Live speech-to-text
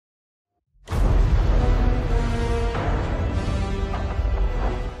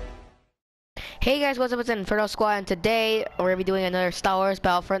Hey guys, what's up? It's Inferno Squad, and today we're gonna be doing another Star Wars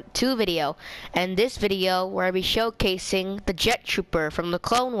Battlefront 2 video. And this video, we're gonna be showcasing the Jet Trooper from the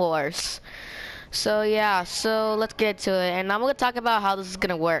Clone Wars. So yeah, so let's get to it, and I'm gonna talk about how this is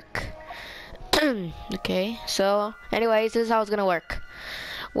gonna work. Okay, so anyways, this is how it's gonna work.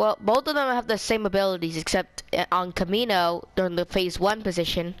 Well, both of them have the same abilities, except on Kamino, they're in the Phase 1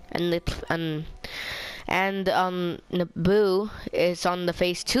 position, and Naboo is on the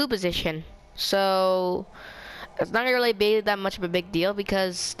Phase 2 position. So it's not really be that much of a big deal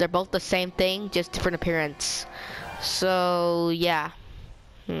because they're both the same thing, just different appearance. So yeah.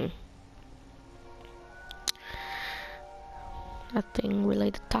 Nothing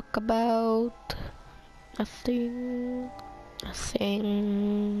really to talk about. Nothing.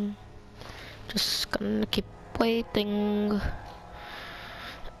 Just gonna keep waiting.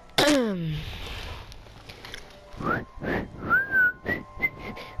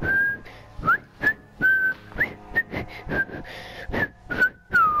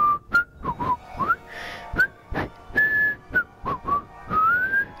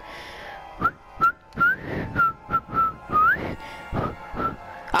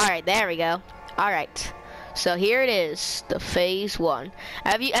 Alright, there we go. Alright. So here it is, the Phase 1.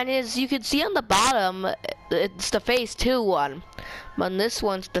 And as you can see on the bottom, it's the Phase 2 one. But this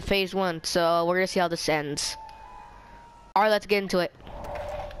one's the Phase 1, so we're gonna see how this ends. Alright, let's get into it.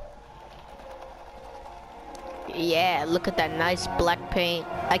 Yeah, look at that nice black paint.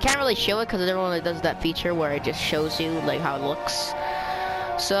 I can't really show it because everyone really does that feature where it just shows you like how it looks.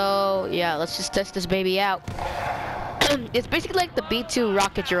 So yeah, let's just test this baby out. It's basically like the B2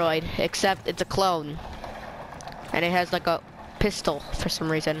 rocket droid, except it's a clone. And it has like a pistol for some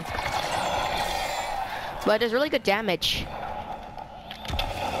reason. But it does really good damage.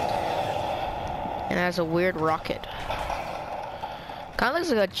 And it has a weird rocket. Kinda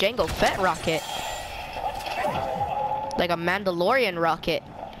looks like a Jango Fett rocket. Like a Mandalorian rocket.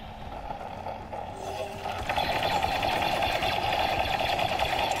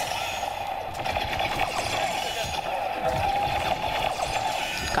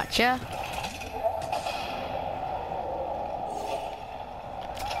 Gotcha.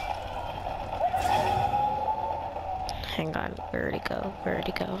 Hang on, where'd he go? Where'd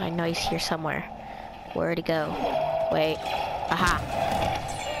he go? I know he's here somewhere. Where'd he go? Wait. Aha.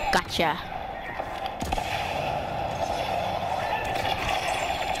 Gotcha.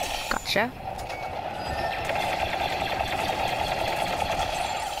 Gotcha.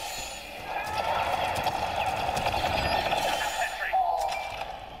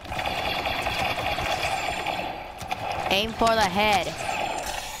 Aim for the head.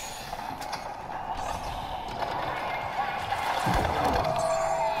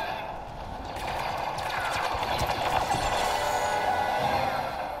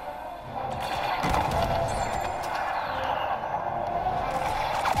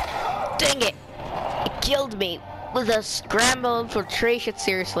 Dang it! It killed me with a scrambled infiltration,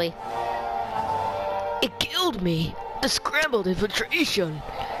 seriously. It killed me! The scrambled infiltration!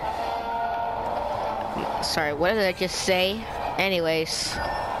 Sorry, what did I just say? Anyways.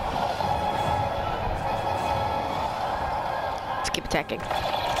 Let's keep attacking.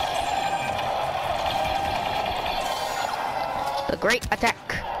 The great attack.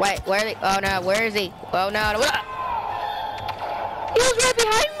 Wait, where are they? Oh no, where is he? Oh no, no. He was right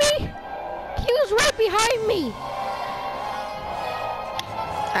behind me! He was right behind me!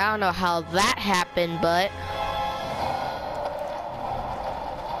 I don't know how that happened, but...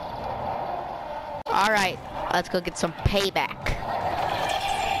 Alright, let's go get some payback.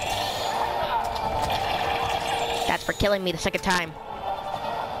 That's for killing me the second time.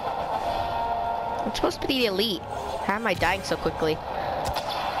 I'm supposed to be the elite. How am I dying so quickly?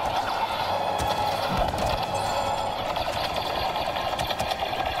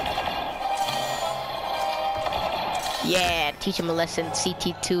 Yeah, teach him a lesson.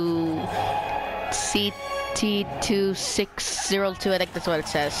 CT2602, I think that's what it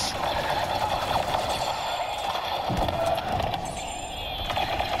says.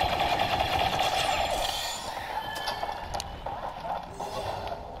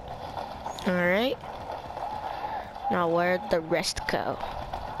 Alright. Now where'd the rest go?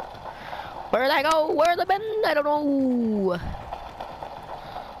 Where'd I go? Where'd I been? I don't know.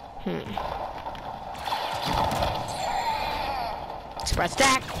 Surprise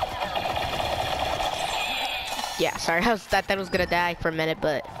attack! Yeah, sorry, I thought that was gonna die for a minute,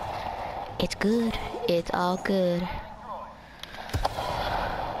 but it's good. It's all good.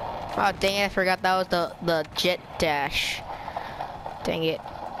 Oh dang it, I forgot that was the jet dash. Dang it.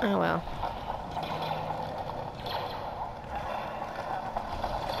 Oh well.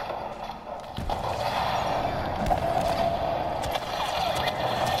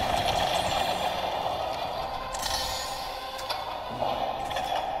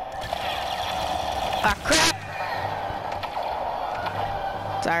 Ah, crap!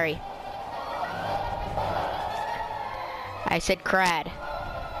 Sorry. I said crad.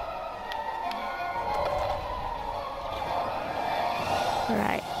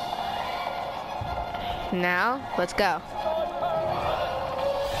 Alright. Now, let's go.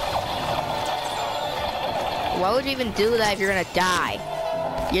 Why would you even do that if you're gonna die?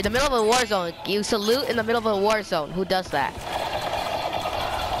 You're in the middle of a war zone. You salute in the middle of a war zone. Who does that?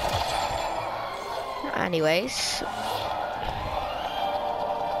 Anyways.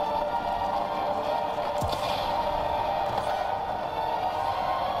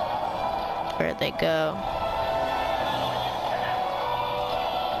 Where'd they go?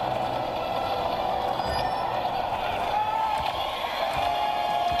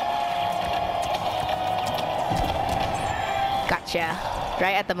 Gotcha.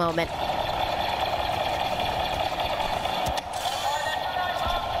 Right at the moment.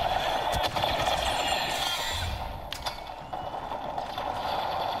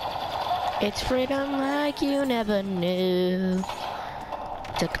 It's freedom like you never knew.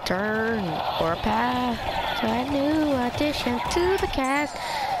 Took a turn or a path. So I knew audition to the cast.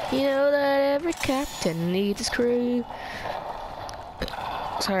 You know that every captain needs his crew.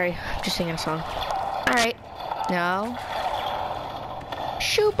 Sorry, I'm just singing a song. Alright, now.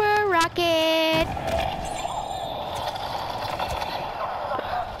 Super rocket!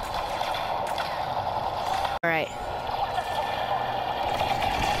 Alright.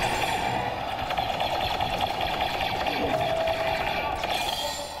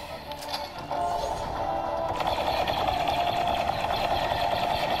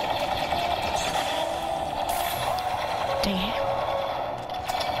 Dang it.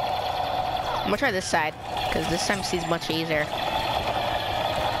 I'm gonna try this side, because this time seems much easier.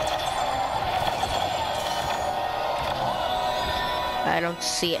 I don't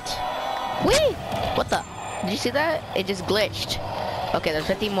see it. Whee! What the? Did you see that? It just glitched. Okay, there's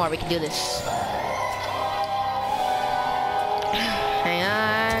 50 more. We can do this. Hang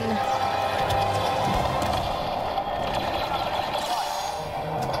on.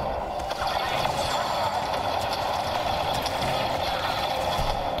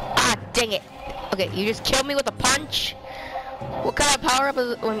 Ah, dang it. Okay, you just killed me with a punch? What kind of power up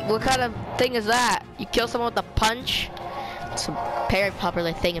is, what kind of thing is that? You kill someone with a punch? It's a very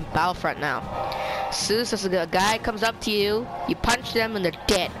popular thing in Battlefront now. So a guy comes up to you, you punch them and they're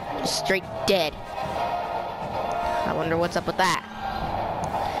dead. Straight dead. I wonder what's up with that.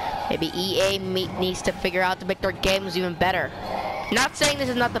 Maybe EA needs to figure out to make their games even better. Not saying this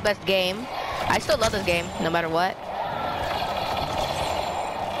is not the best game. I still love this game, no matter what.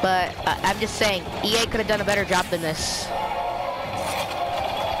 But I'm just saying, EA could have done a better job than this.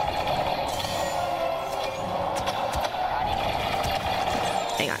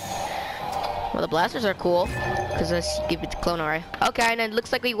 Hang on. Well, the blasters are cool, because let's give it to clone array. Okay, and it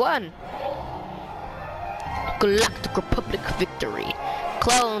looks like we won. Galactic Republic victory.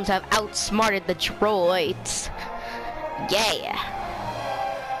 Clones have outsmarted the droids. Yeah.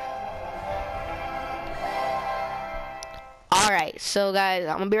 Alright, so guys,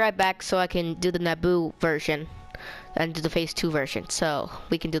 I'm gonna be right back so I can do the Naboo version and do the phase 2 version. So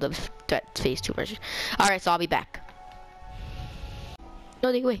we can do the phase 2 version. Alright, so I'll be back.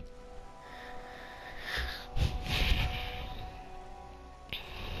 No, wait.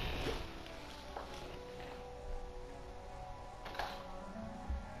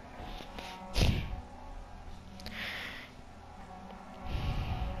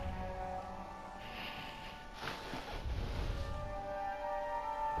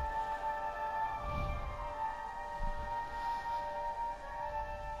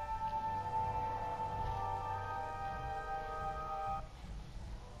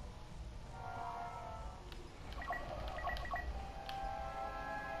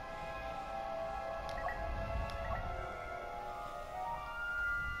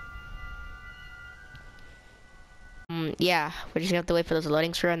 Yeah, we're just gonna have to wait for those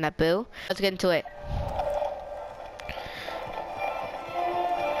loadings for Naboo. Let's get into it.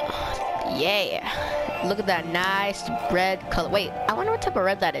 Yeah, look at that nice red color. Wait, I wonder what type of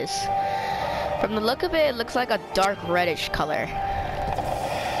red that is. From the look of it, it looks like a dark reddish color.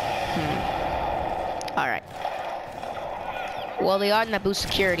 Alright. Well, they are Naboo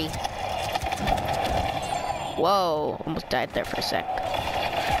security. Whoa, almost died there for a sec.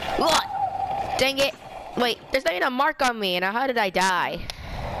 What? Dang it. Wait, there's not even a mark on me, and how did I die?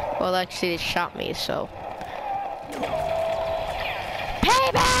 Well, actually, they shot me, so.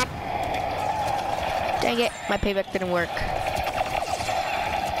 Payback! Dang it, my payback didn't work.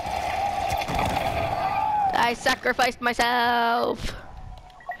 I sacrificed myself.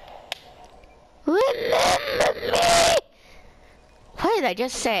 Win! did I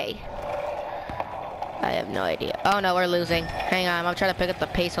just say? I have no idea. Oh no, we're losing. Hang on, I'm trying to pick up the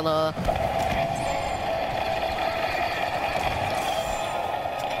pace a little.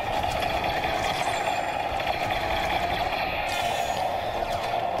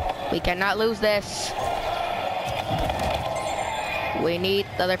 We cannot lose this. We need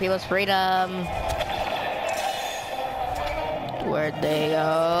other people's freedom. Where'd they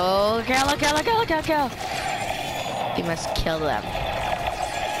go? Kill. You must kill them.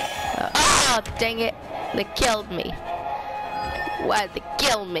 Oh, dang it. They killed me. Why did they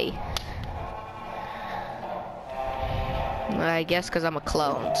kill me? I guess because I'm a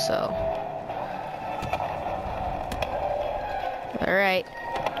clone, so. Alright.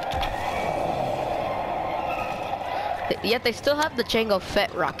 Yet they still have the Jango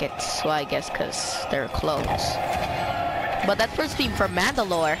Fett rockets. Well, I guess because they're clones. But that's supposed to be from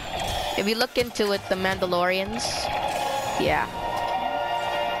Mandalore. If you look into it, the Mandalorians, yeah.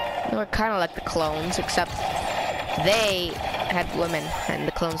 They were kind of like the clones, except they had women and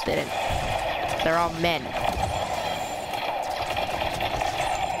the clones didn't. They're all men.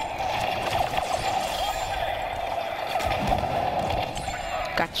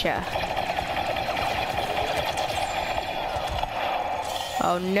 Gotcha.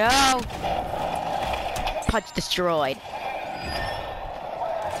 Oh no! Punch destroyed.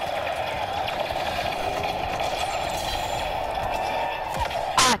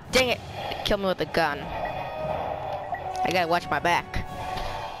 Ah, dang it! Kill me with a gun. I gotta watch my back.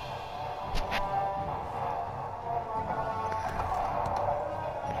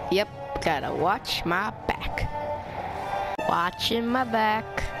 Yep, gotta watch my back. Watching my back.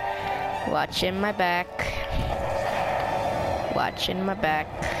 Watching my back. Watching my back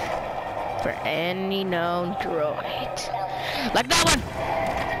for any known droid. Like that one!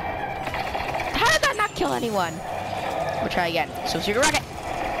 How did that not kill anyone? We'll try again. So secret rocket!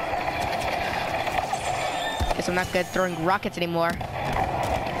 Guess I'm not good at throwing rockets anymore.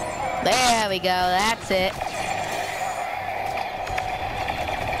 There we go, that's it.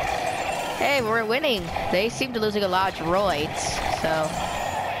 Hey, we're winning. They seem to be losing a lot of droids, so.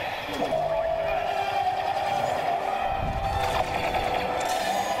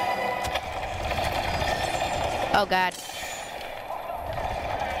 Oh god.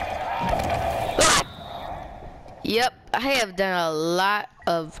 Ah! Yep, I have done a lot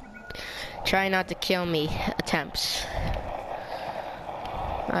of try not to kill me attempts.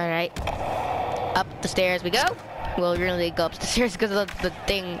 Alright. Up the stairs we go. Well, we really go up the stairs because of the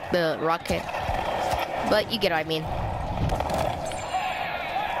thing, the rocket. But you get what I mean.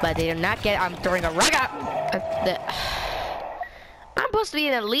 But they do not get, I'm throwing a rocket. I'm supposed to be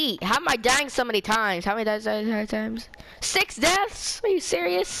an elite. How am I dying so many times? How many times? 6 deaths? Are you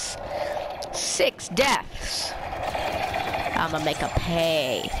serious? 6 deaths. I'm gonna make them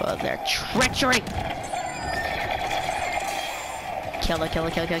pay for their treachery. Kill.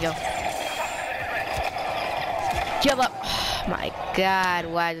 Kill up. Oh my god,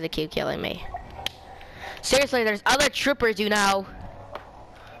 why do they keep killing me? Seriously, there's other troopers, you know.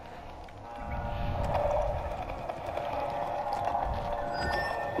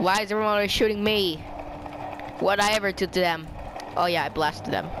 Why is everyone always shooting me? What'd I ever do to them? Oh yeah, I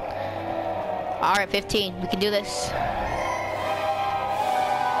blasted them. Alright, 15, we can do this.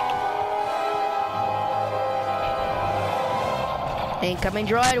 Incoming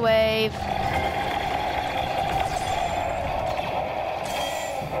droid wave.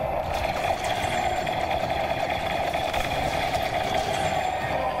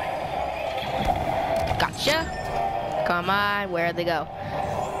 Gotcha. Come on, where'd they go?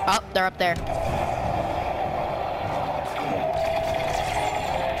 Oh, they're up there.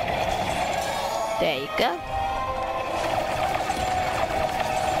 There you go.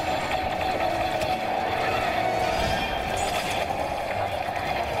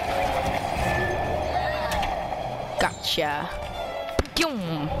 Gotcha.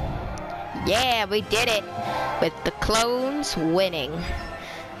 Boom. Yeah, we did it. With the clones winning.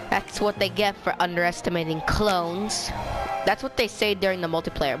 That's what they get for underestimating clones. That's what they say during the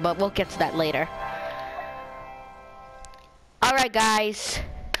multiplayer, but we'll get to that later. Alright guys,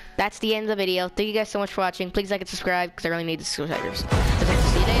 that's the end of the video. Thank you guys so much for watching. Please like and subscribe, because I really need the subscribers.